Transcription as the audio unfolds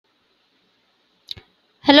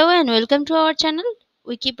Hello and welcome to our channel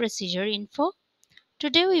Wiki Procedure Info.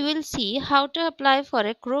 Today we will see how to apply for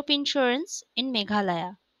a crop insurance in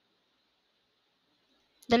Meghalaya.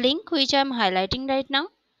 The link which I am highlighting right now,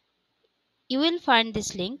 you will find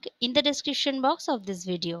this link in the description box of this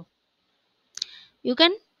video. You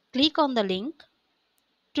can click on the link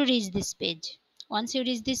to reach this page. Once you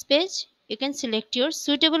reach this page, you can select your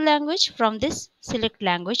suitable language from this Select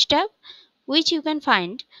Language tab, which you can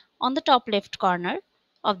find on the top left corner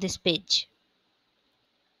of this page.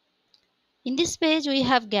 In this page, we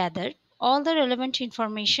have gathered all the relevant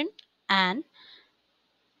information and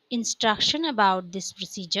instruction about this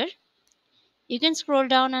procedure. You can scroll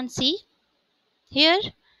down and see. Here,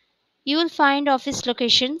 you will find office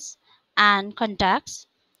locations and contacts.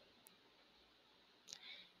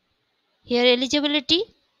 Here, eligibility,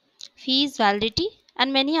 fees, validity,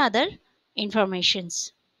 and many other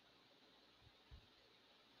informations.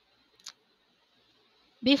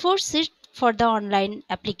 Before sit for the online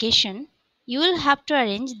application, you will have to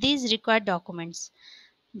arrange these required documents.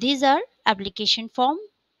 These are application form,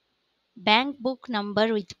 bank book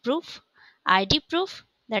number with proof, ID proof,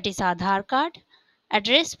 that is Aadhaar card,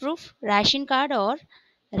 address proof, ration card or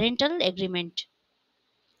rental agreement,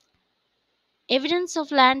 evidence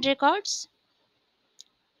of land records,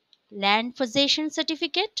 land possession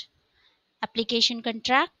certificate, application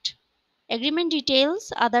contract, agreement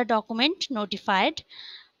details, other document notified,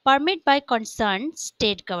 permit by concerned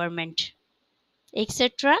state government,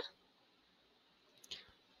 etc.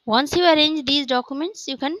 Once you arrange these documents,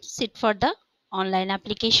 you can sit for the online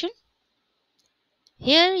application.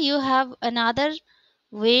 Here you have another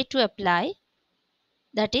way to apply,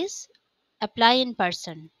 that is apply in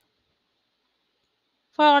person.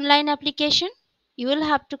 For online application, you will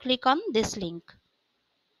have to click on this link.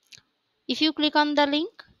 If you click on the link,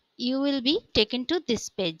 you will be taken to this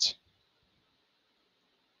page.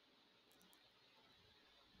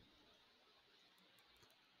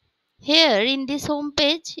 Here in this home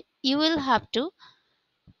page, you will have to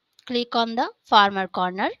click on the farmer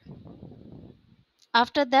corner.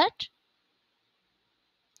 After that,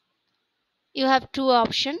 you have two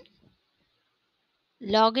options: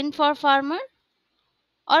 login for farmer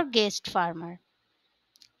or guest farmer.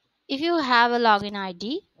 If you have a login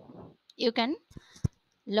ID, you can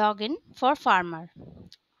log in for farmer,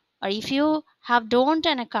 or if you don't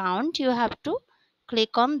an account, you have to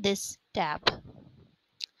click on this tab.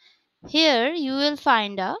 Here you will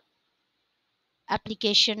find a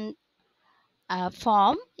application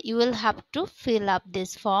form. You will have to fill up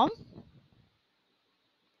this form.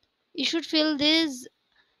 You should fill these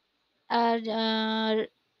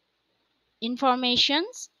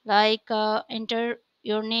informations like enter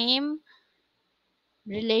your name,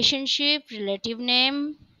 relationship, relative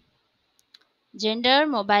name, gender,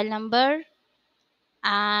 mobile number,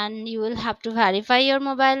 and you will have to verify your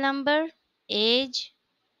mobile number, age,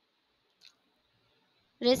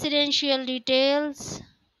 residential details,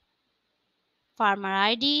 farmer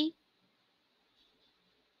ID,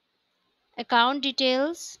 account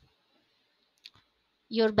details,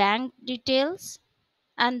 your bank details,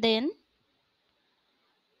 and then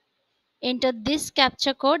enter this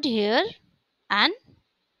captcha code here and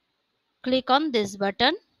click on this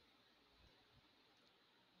button.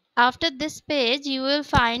 After this page, you will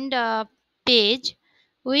find a page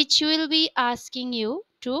which will be asking you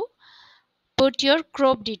to put your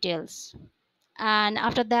crop details, and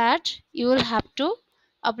after that you will have to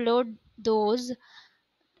upload those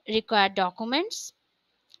required documents,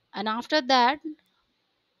 and after that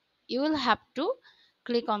you will have to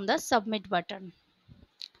click on the submit button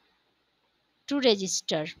to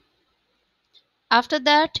register. After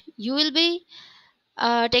that you will be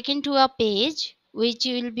taken to a page which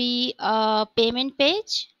will be a payment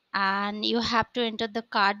page, and you have to enter the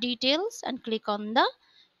card details and click on the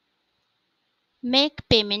make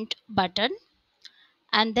payment button,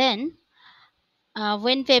 and then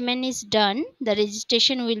when payment is done, the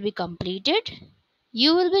registration will be completed.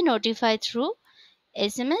 You will be notified through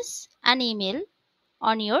SMS and email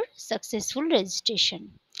on your successful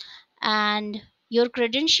registration, and your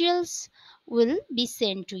credentials will be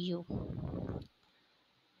sent to you.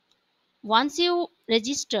 Once you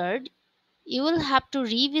registered, you will have to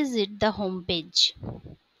revisit the home page.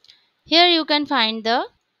 Here you can find the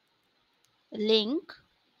link.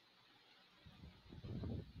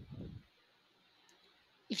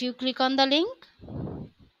 If you click on the link,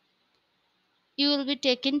 you will be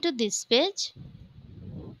taken to this page,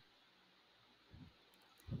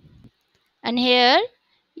 and here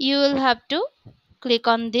you will have to click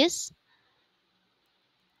on this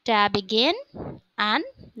tab again and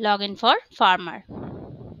log in for farmer.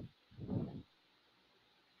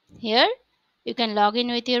 Here you can log in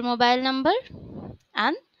with your mobile number,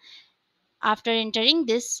 and after entering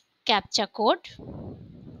this captcha code,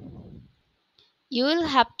 you will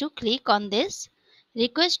have to click on this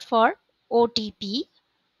request for OTP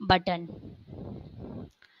button.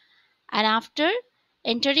 And after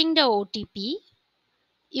entering the OTP,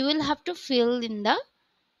 you will have to fill in the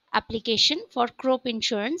application for crop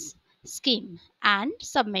insurance scheme and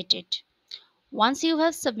submit it. Once you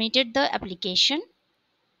have submitted the application,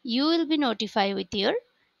 you will be notified with your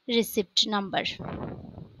receipt number.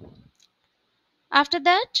 After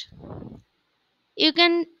that, you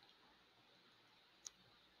can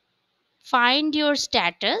find your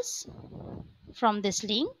status from this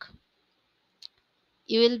link.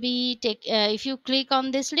 You will be if you click on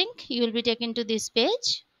this link, you will be taken to this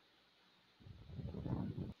page,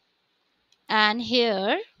 and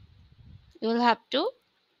here you will have to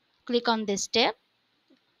click on this tab,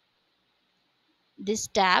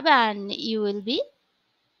 and you will be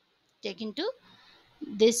taken to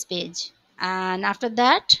this page. And after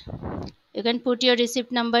that, you can put your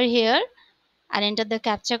receipt number here and enter the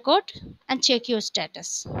captcha code and check your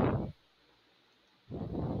status.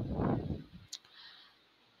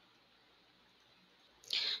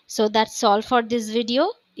 So that's all for this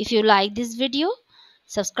video. If you like this video,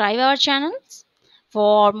 subscribe our channels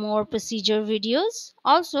for more procedure videos.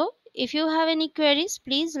 Also, if you have any queries,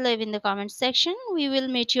 please leave in the comment section. We will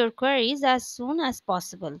meet your queries as soon as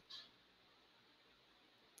possible.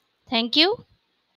 Thank you.